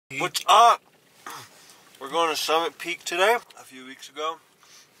What's up? We're going to Summit Peak today. A few weeks ago,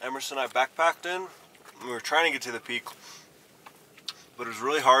 Emrys and I backpacked in. We were trying to get to the peak, but it was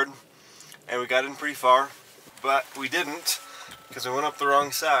really hard, and we got in pretty far, but we didn't because we went up the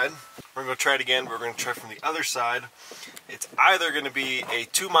wrong side. We're going to try it again, but we're going to try from the other side. It's either going to be a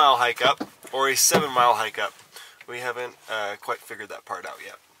 2-mile hike up or a 7-mile hike up. We haven't quite figured that part out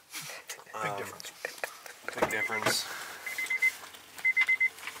yet. Big difference. Big difference.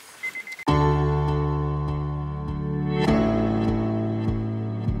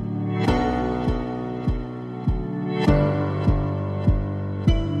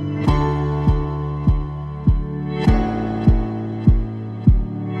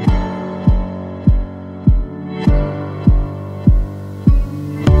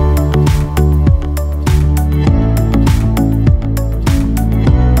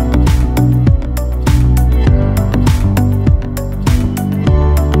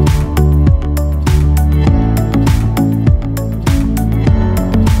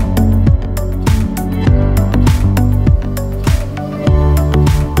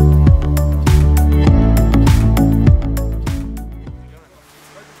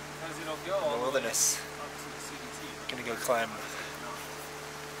 Gonna go climb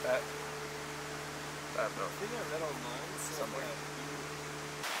that mountain somewhere.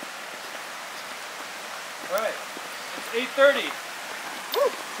 Alright, it's 8:30.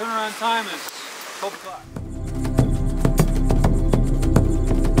 Turnaround time is 12 o'clock.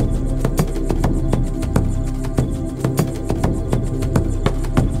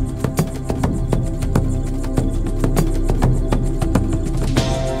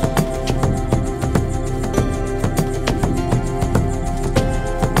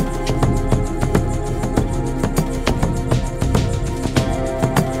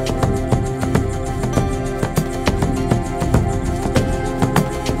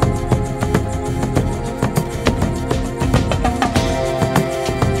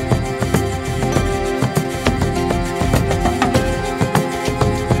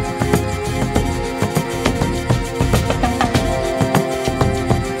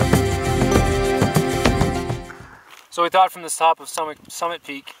 So we thought from the top of Summit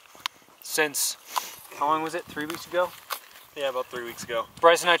Peak, since, how long was it, 3 weeks ago? Yeah, about 3 weeks ago.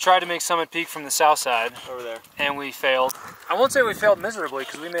 Bryce and I tried to make Summit Peak from the south side. Over there. And we failed. I won't say we failed miserably,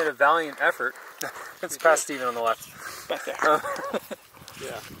 because we made a valiant effort. It's past Steven on the left. Back there.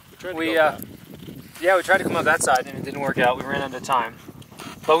 Yeah, we tried to come up that side, and it didn't work out. We ran out of time.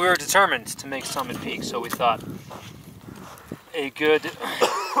 But we were determined to make Summit Peak, so we thought a good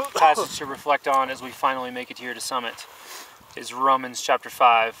passage to reflect on as we finally make it here to Summit is Romans chapter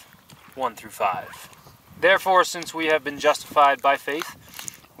 5, 1 through 5. Therefore, since we have been justified by faith,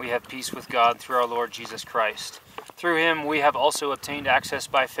 we have peace with God through our Lord Jesus Christ. Through him we have also obtained access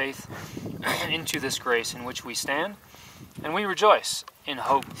by faith into this grace in which we stand, and we rejoice in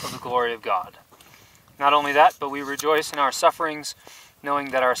hope of the glory of God. Not only that, but we rejoice in our sufferings,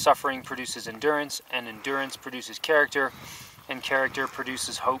 knowing that our suffering produces endurance, and endurance produces character, and character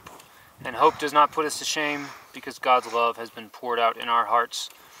produces hope. And hope does not put us to shame, because God's love has been poured out in our hearts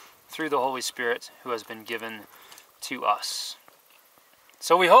through the Holy Spirit who has been given to us.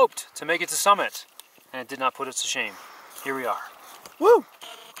 So we hoped to make it to Summit, and it did not put us to shame. Here we are. Woo!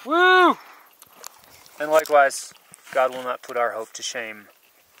 Woo! And likewise, God will not put our hope to shame.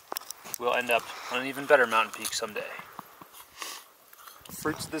 We'll end up on an even better mountain peak someday.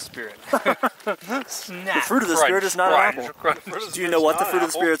 Fruits of the Spirit. Snap, the fruit of the Spirit is not an apple. Do you know what the fruit of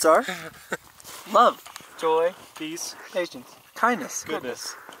the spirits are? Love, joy, peace, patience, kindness,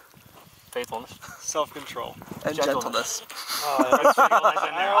 goodness, faithfulness, self-control, and gentleness. Oh, that's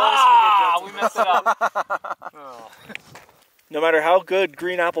ah, we messed it up. Oh. No matter how good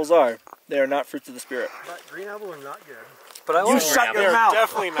green apples are, they are not fruits of the Spirit. But green apples are not good. But I you shut your mouth.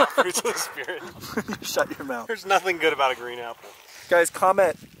 Definitely not fruits of the Spirit. You shut your mouth. There's nothing good about a green apple. Guys,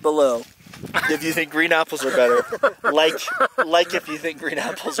 comment below if you think green apples are better. Like if you think green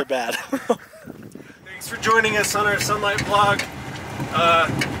apples are bad. Thanks for joining us on our Sonlight vlog.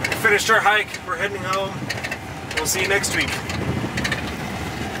 We finished our hike. We're heading home. We'll see you next week.